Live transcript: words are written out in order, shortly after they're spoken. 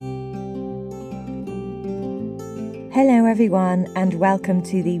Hello everyone, and welcome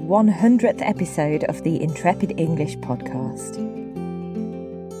to the 100th episode of the Intrepid English podcast.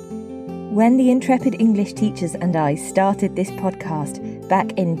 When the Intrepid English teachers and I started this podcast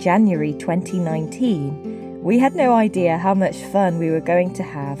back in January 2019, we had no idea how much fun we were going to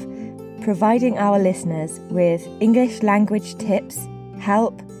have, providing our listeners with English language tips,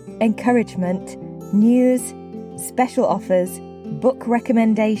 help, encouragement, news, special offers, book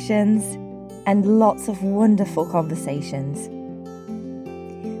recommendations, and lots of wonderful conversations.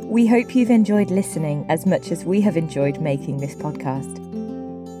 We hope you've enjoyed listening as much as we have enjoyed making this podcast.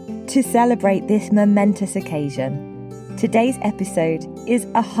 To celebrate this momentous occasion, today's episode is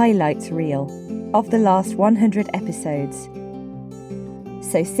a highlights reel of the last 100 episodes.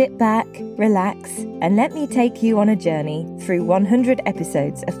 So sit back, relax, and let me take you on a journey through 100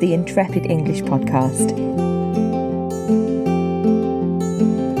 episodes of the Intrepid English podcast.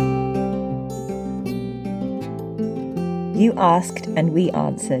 You asked and we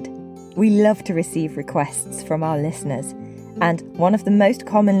answered. We love to receive requests from our listeners, and one of the most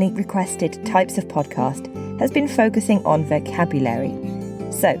commonly requested types of podcast has been focusing on vocabulary.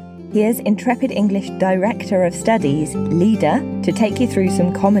 So, here's Intrepid English Director of Studies, Lida, to take you through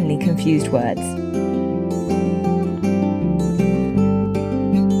some commonly confused words.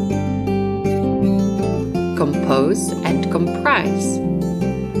 Compose and comprise.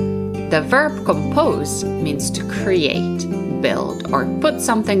 The verb compose means to create, build, or put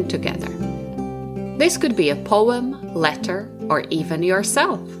something together. This could be a poem, letter, or even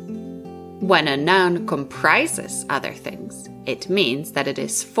yourself. When a noun comprises other things, it means that it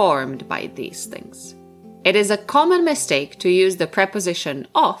is formed by these things. It is a common mistake to use the preposition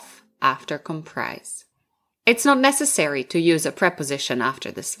of after comprise. It's not necessary to use a preposition after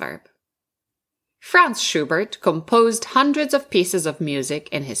this verb. Franz Schubert composed hundreds of pieces of music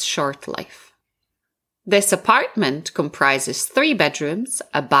in his short life. This apartment comprises 3 bedrooms,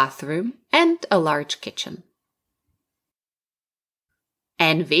 a bathroom, and a large kitchen.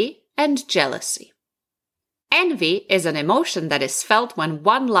 Envy and jealousy. Envy is an emotion that is felt when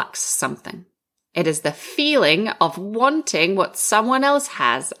one lacks something. It is the feeling of wanting what someone else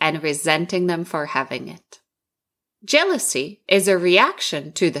has and resenting them for having it. Jealousy is a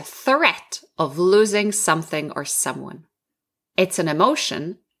reaction to the threat of losing something or someone. It's an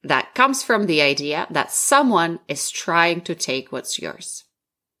emotion that comes from the idea that someone is trying to take what's yours.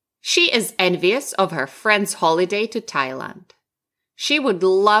 She is envious of her friend's holiday to Thailand. She would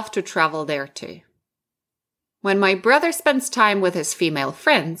love to travel there too. When my brother spends time with his female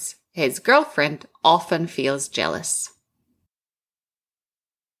friends, his girlfriend often feels jealous.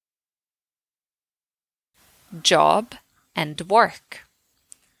 Job and work.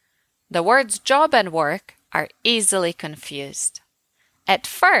 The words job and work are easily confused. At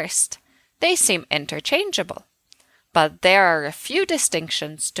first, they seem interchangeable, but there are a few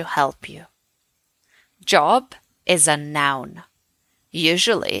distinctions to help you. Job is a noun.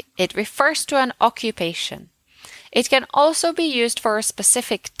 Usually, it refers to an occupation. It can also be used for a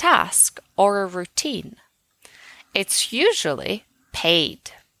specific task or a routine. It's usually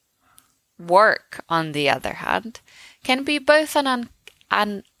paid. Work, on the other hand, can be both an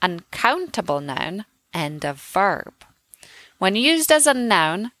uncountable noun and a verb. When used as a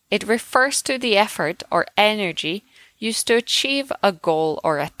noun, it refers to the effort or energy used to achieve a goal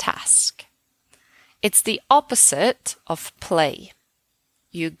or a task. It's the opposite of play.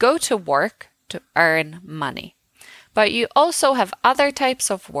 You go to work to earn money, but you also have other types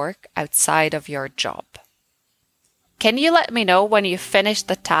of work outside of your job. Can you let me know when you finish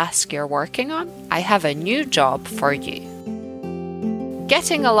the task you're working on? I have a new job for you.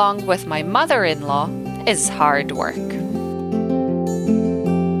 Getting along with my mother-in-law is hard work.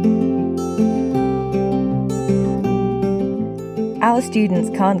 Our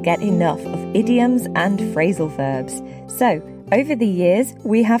students can't get enough of idioms and phrasal verbs, so over the years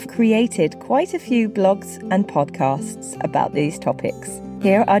we have created quite a few blogs and podcasts about these topics.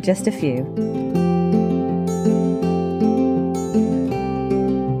 Here are just a few.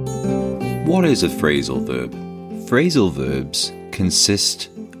 What is a phrasal verb? Phrasal verbs consist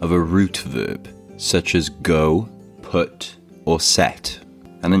of a root verb, such as go, put, or set,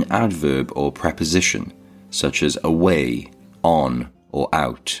 and an adverb or preposition, such as away, on, or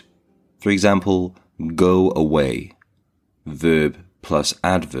out. For example, go away, verb plus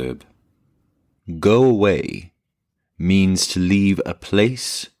adverb. Go away means to leave a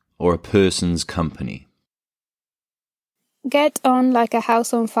place or a person's company. Get on like a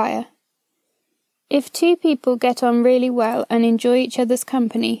house on fire. If 2 people get on really well and enjoy each other's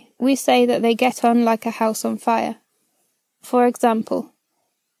company, we say that they get on like a house on fire. For example,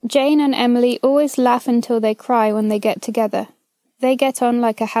 Jane and Emily always laugh until they cry when they get together. They get on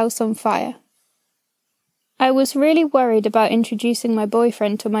like a house on fire. I was really worried about introducing my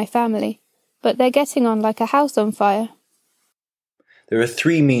boyfriend to my family, but they're getting on like a house on fire. There are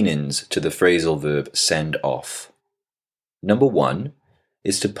 3 meanings to the phrasal verb send off. Number 1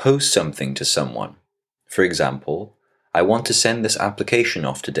 is to post something to someone. For example, I want to send this application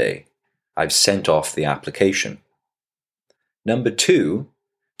off today. I've sent off the application. Number 2,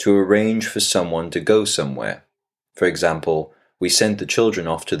 to arrange for someone to go somewhere. For example, we sent the children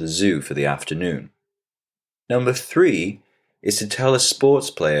off to the zoo for the afternoon. Number 3 is to tell a sports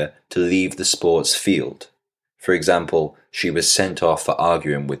player to leave the sports field. For example, she was sent off for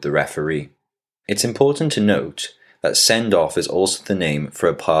arguing with the referee. It's important to note that send off is also the name for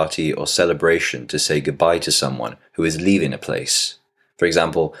a party or celebration to say goodbye to someone who is leaving a place. For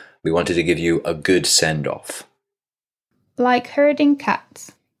example, we wanted to give you a good send off. Like herding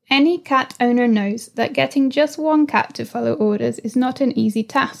cats. Any cat owner knows that getting just one cat to follow orders is not an easy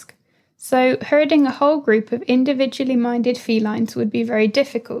task. So herding a whole group of individually minded felines would be very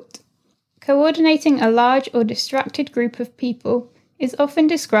difficult. Coordinating a large or distracted group of people is often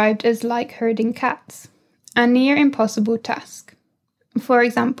described as like herding cats, a near impossible task. For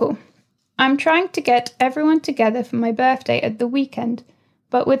example, I'm trying to get everyone together for my birthday at the weekend,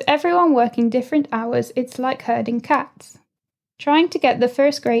 but with everyone working different hours, it's like herding cats. Trying to get the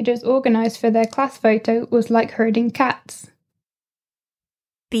first graders organised for their class photo was like herding cats.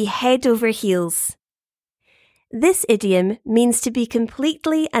 Be head over heels. This idiom means to be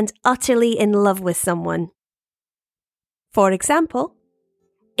completely and utterly in love with someone. For example,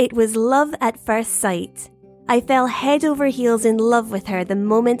 it was love at first sight. I fell head over heels in love with her the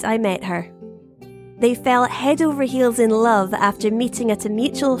moment I met her. They fell head over heels in love after meeting at a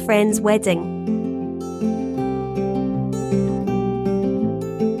mutual friend's wedding.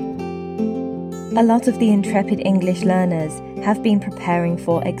 A lot of the intrepid English learners have been preparing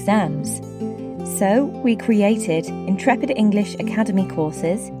for exams. So we created Intrepid English Academy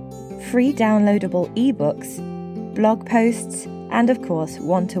courses, free downloadable ebooks, blog posts, and of course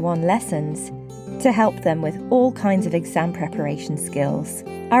one-to-one lessons to help them with all kinds of exam preparation skills.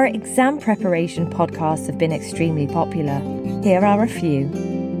 Our exam preparation podcasts have been extremely popular. Here are a few.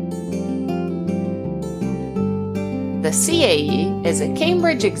 The CAE is a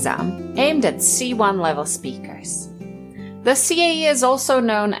Cambridge exam aimed at C1 level speakers. The CAE is also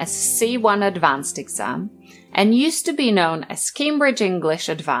known as C1 Advanced exam and used to be known as Cambridge English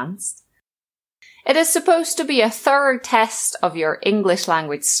Advanced. It is supposed to be a thorough test of your English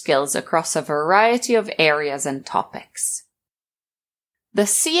language skills across a variety of areas and topics. The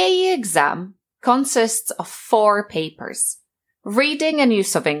CAE exam consists of 4 papers: reading and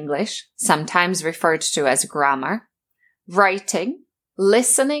use of English, sometimes referred to as grammar, writing,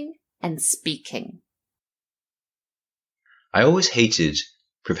 listening, and speaking. I always hated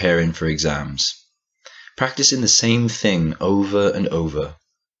preparing for exams. Practicing the same thing over and over.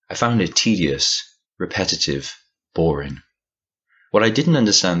 I found it tedious, repetitive, boring. What I didn't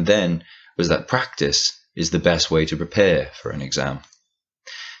understand then was that practice is the best way to prepare for an exam.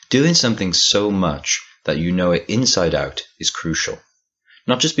 Doing something so much that you know it inside out is crucial.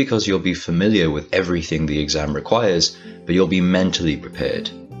 Not just because you'll be familiar with everything the exam requires, but you'll be mentally prepared.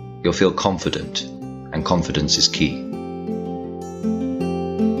 You'll feel confident, and confidence is key.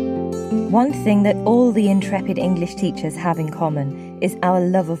 One thing that all the intrepid English teachers have in common is our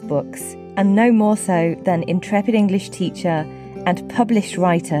love of books, and no more so than intrepid English teacher and published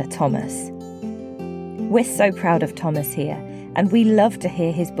writer Thomas. We're so proud of Thomas here, and we love to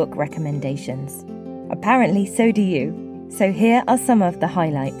hear his book recommendations. Apparently, so do you. So here are some of the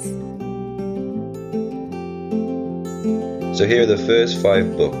highlights. So here are the first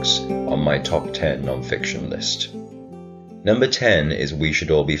 5 books on my top 10 non-fiction list. Number 10 is We Should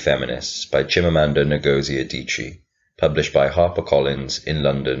All Be Feminists by Chimamanda Ngozi Adichie, published by HarperCollins in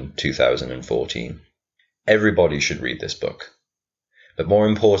London 2014. Everybody should read this book. But more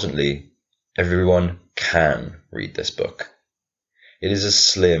importantly, everyone can read this book. It is a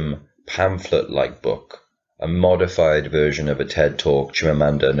slim, pamphlet-like book, a modified version of a TED Talk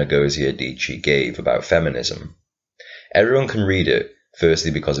Chimamanda Ngozi Adichie gave about feminism. Everyone can read it,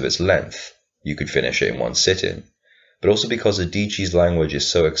 firstly because of its length. You could finish it in one sitting. But also because Adichie's language is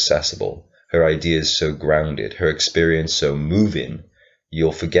so accessible, her ideas so grounded, her experience so moving,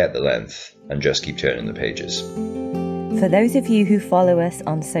 you'll forget the length and just keep turning the pages. For those of you who follow us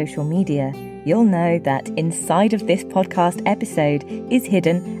on social media, you'll know that inside of this podcast episode is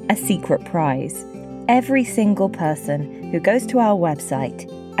hidden a secret prize. Every single person who goes to our website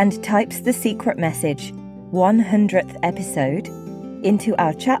and types the secret message 100th episode into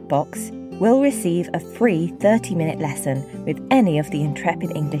our chat box will receive a free 30-minute lesson with any of the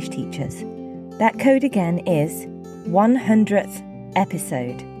Intrepid English teachers. That code again is 100th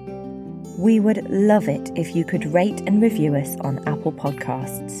episode. We would love it if you could rate and review us on Apple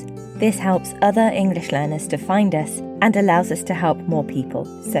Podcasts. This helps other English learners to find us and allows us to help more people,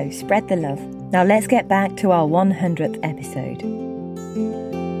 so spread the love. Now let's get back to our 100th episode.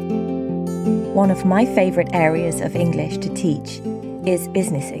 One of my favourite areas of English to teach is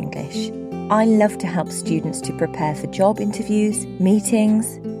business English. I love to help students to prepare for job interviews,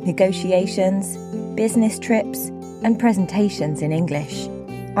 meetings, negotiations, business trips, and presentations in English.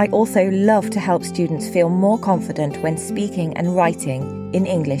 I also love to help students feel more confident when speaking and writing in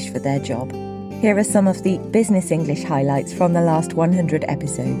English for their job. Here are some of the business English highlights from the last 100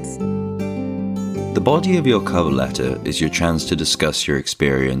 episodes. The body of your cover letter is your chance to discuss your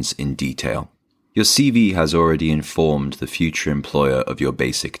experience in detail. Your CV has already informed the future employer of your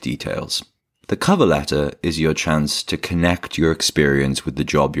basic details. The cover letter is your chance to connect your experience with the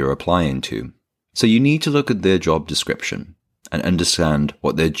job you're applying to. So you need to look at their job description and understand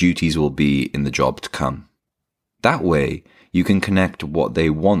what their duties will be in the job to come. That way, you can connect what they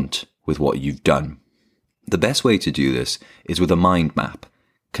want with what you've done. The best way to do this is with a mind map.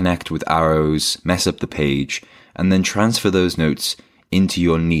 Connect with arrows, mess up the page, and then transfer those notes into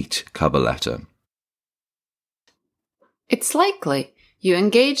your neat cover letter. It's likely you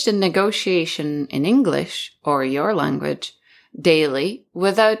engaged in negotiation in English, or your language, daily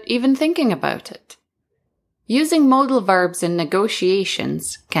without even thinking about it. Using modal verbs in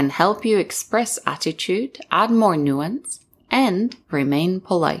negotiations can help you express attitude, add more nuance, and remain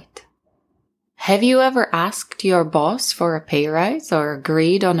polite. Have you ever asked your boss for a pay rise or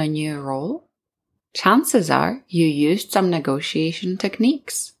agreed on a new role? Chances are you used some negotiation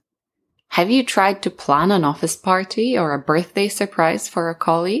techniques. Have you tried to plan an office party or a birthday surprise for a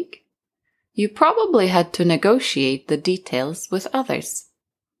colleague? You probably had to negotiate the details with others.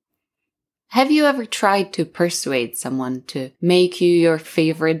 Have you ever tried to persuade someone to make you your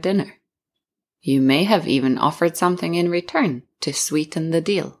favorite dinner? You may have even offered something in return to sweeten the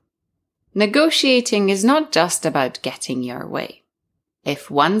deal. Negotiating is not just about getting your way.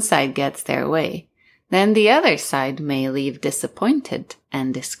 If one side gets their way, then the other side may leave disappointed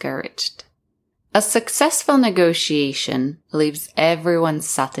and discouraged. A successful negotiation leaves everyone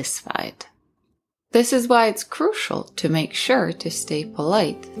satisfied. This is why it's crucial to make sure to stay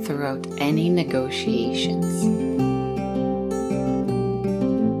polite throughout any negotiations.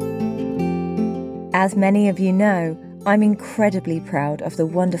 As many of you know, I'm incredibly proud of the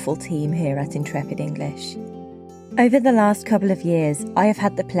wonderful team here at Intrepid English. Over the last couple of years, I have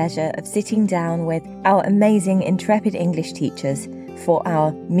had the pleasure of sitting down with our amazing Intrepid English teachers for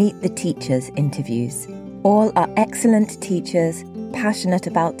our Meet the Teachers interviews. All are excellent teachers, passionate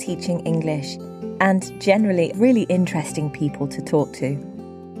about teaching English, and generally really interesting people to talk to.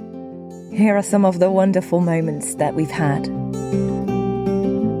 Here are some of the wonderful moments that we've had.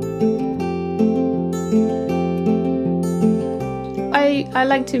 I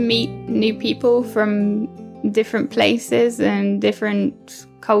like to meet new people from different places and different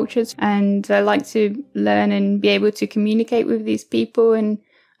cultures, and I like to learn and be able to communicate with these people. And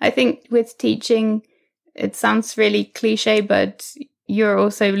I think with teaching, it sounds really cliche, but you're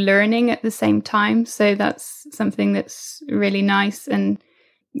also learning at the same time. So that's something that's really nice. And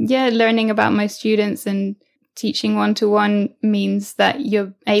yeah, learning about my students and teaching one-to-one means that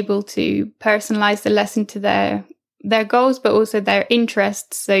you're able to personalize the lesson to their goals, but also their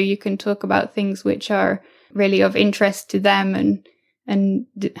interests. So you can talk about things which are really of interest to them and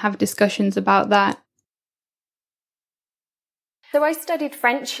have discussions about that. So I studied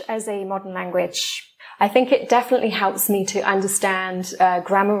French as a modern language. I think it definitely helps me to understand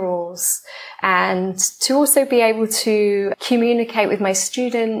grammar rules and to also be able to communicate with my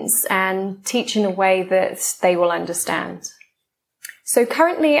students and teach in a way that they will understand. So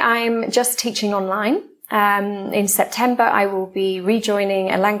currently I'm just teaching online. In September, I will be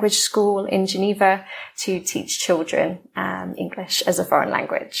rejoining a language school in Geneva to teach children English as a foreign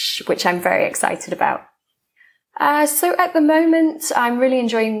language, which I'm very excited about. So at the moment, I'm really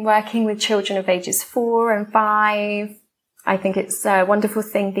enjoying working with children of ages 4 and 5. I think it's a wonderful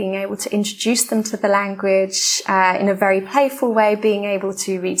thing being able to introduce them to the language in a very playful way, being able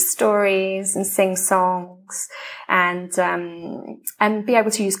to read stories and sing songs paintings, and be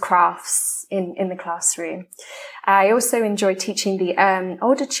able to use crafts in the classroom. I also enjoy teaching the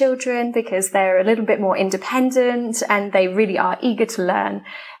older children because they're a little bit more independent and they really are eager to learn,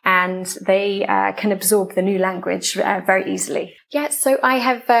 and they can absorb the new language very easily. Yeah, so I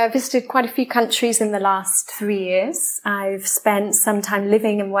have visited quite a few countries in the last 3 years. I've spent some time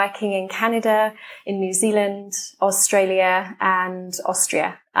living and working in Canada, in New Zealand, Australia, and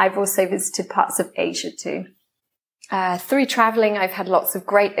Austria. I've also visited parts of Asia too. Through traveling, I've had lots of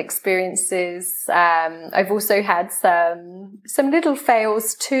great experiences. I've also had some little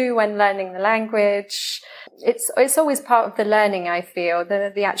fails too when learning the language. It's always part of the learning, I feel,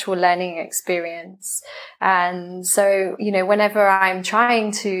 the actual learning experience. And so, whenever I'm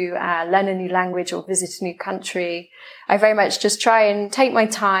trying to learn a new language or visit a new country, I very much just try and take my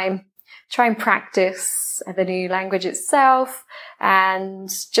time, try and practice the new language itself, and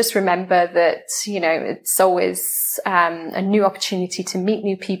just remember that, it's always a new opportunity to meet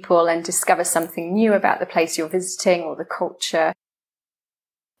new people and discover something new about the place you're visiting or the culture.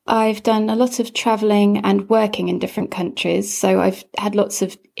 I've done a lot of travelling and working in different countries. So I've had lots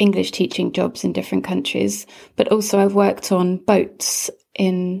of English teaching jobs in different countries, but also I've worked on boats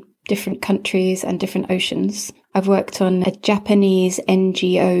in different countries and different oceans. I've worked on a Japanese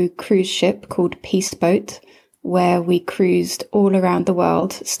NGO cruise ship called Peace Boat, where we cruised all around the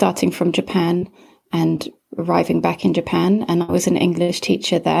world, starting from Japan and arriving back in Japan. And I was an English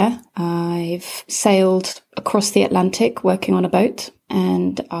teacher there. I've sailed across the Atlantic working on a boat,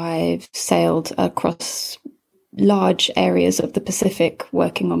 and I've sailed across large areas of the Pacific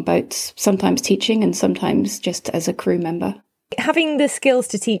working on boats, sometimes teaching and sometimes just as a crew member. Having the skills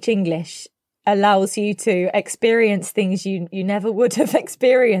to teach English allows you to experience things you never would have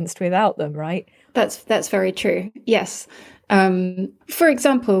experienced without them, right? That's very true. Yes. For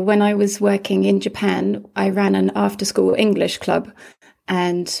example, when I was working in Japan, I ran an after-school English club,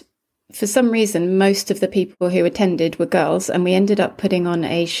 and for some reason, most of the people who attended were girls, and we ended up putting on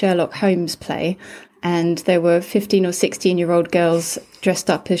a Sherlock Holmes play, and there were 15 or 16-year-old girls dressed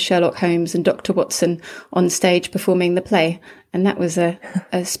up as Sherlock Holmes and Dr. Watson on stage performing the play, and that was a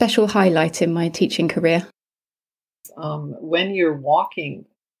special highlight in my teaching career. When you're walking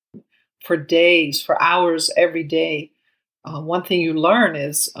for days, for hours every day, one thing you learn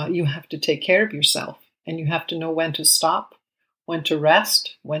is you have to take care of yourself, and you have to know when to stop, when to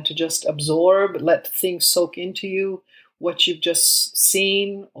rest, when to just absorb, let things soak into you, what you've just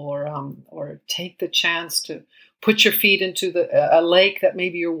seen, or take the chance to put your feet into a lake that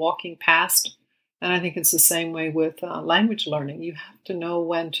maybe you're walking past. And I think it's the same way with language learning. You have to know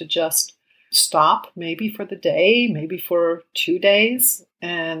when to just stop, maybe for the day, maybe for 2 days,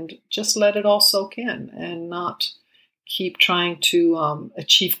 and just let it all soak in and not keep trying to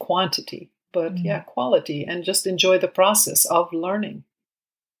achieve quantity, but quality, and just enjoy the process of learning.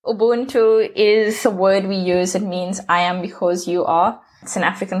 Ubuntu is a word we use. It means I am because you are. It's an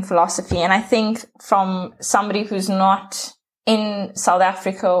African philosophy. And I think from somebody who's not in South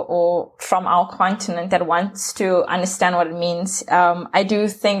Africa or from our continent that wants to understand what it means, I do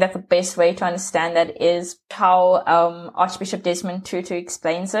think that the best way to understand that is how Archbishop Desmond Tutu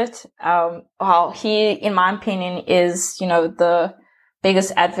explains it. How he, in my opinion, is, the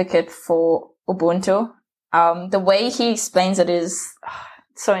biggest advocate for Ubuntu. The way he explains it is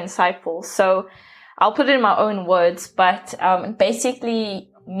so insightful. So I'll put it in my own words, but it basically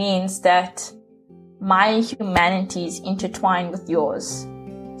means that my humanity is intertwined with yours.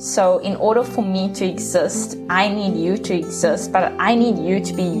 So in order for me to exist, I need you to exist, but I need you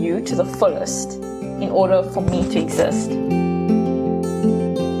to be you to the fullest in order for me to exist.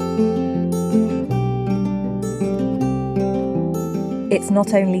 It's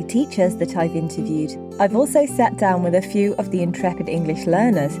not only teachers that I've interviewed. I've also sat down with a few of the intrepid English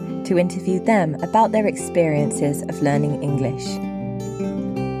learners to interview them about their experiences of learning English.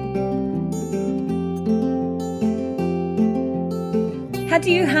 Had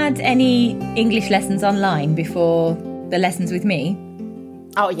you had any English lessons online before the lessons with me?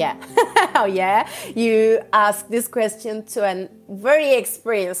 Oh, yeah. Oh, yeah. You ask this question to a very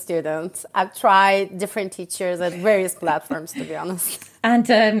experienced student. I've tried different teachers at various platforms, to be honest. And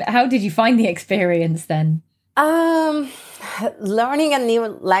how did you find the experience then? Learning a new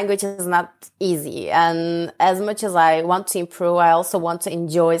language is not easy. And as much as I want to improve, I also want to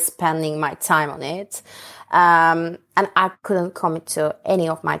enjoy spending my time on it. And I couldn't commit to any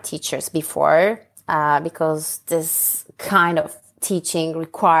of my teachers before because this kind of teaching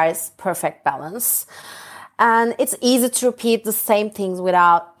requires perfect balance. And it's easy to repeat the same things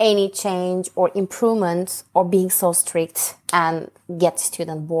without any change or improvement or being so strict and get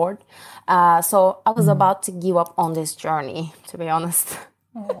student bored. So I was about to give up on this journey, to be honest.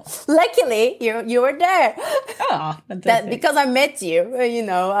 Oh. Luckily, you were there. Oh, because I met you,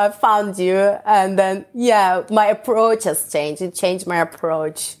 I found you, and then my approach has changed. It changed my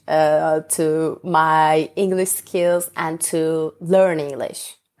approach to my English skills and to learn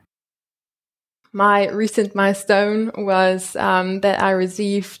English. My recent milestone was that I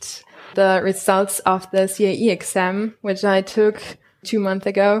received the results of the CAE exam, which I took 2 months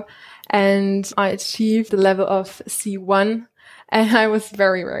ago, and I achieved the level of C1. And I was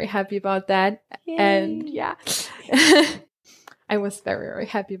very, very happy about that. Yay. And I was very, very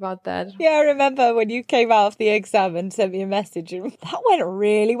happy about that. Yeah, I remember when you came out of the exam and sent me a message, and that went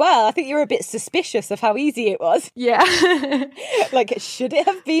really well. I think you were a bit suspicious of how easy it was. Yeah. Like, should it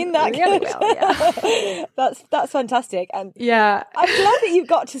have been that really good? Well, yeah. That's fantastic. And yeah, I'm glad that you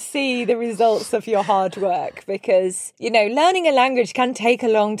got to see the results of your hard work, because, learning a language can take a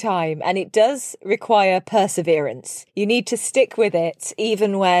long time, and it does require perseverance. You need to stick with it,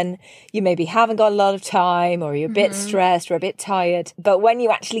 even when you maybe haven't got a lot of time, or you're a bit stressed or a bit tired. But when you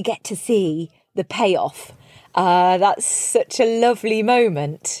actually get to see the payoff, that's such a lovely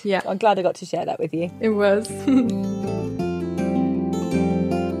moment. Yeah. I'm glad I got to share that with you. It was.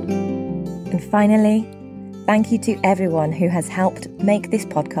 And finally, thank you to everyone who has helped make this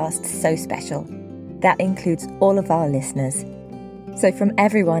podcast so special. That includes all of our listeners. So from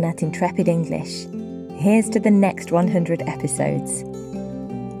everyone at Intrepid English, here's to the next 100 episodes.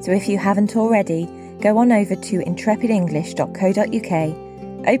 So if you haven't already, go on over to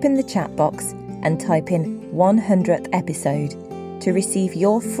intrepidenglish.co.uk, open the chat box and type in 100th episode to receive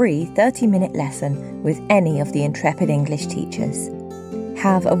your free 30-minute lesson with any of the Intrepid English teachers.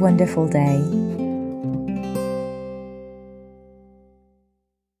 Have a wonderful day.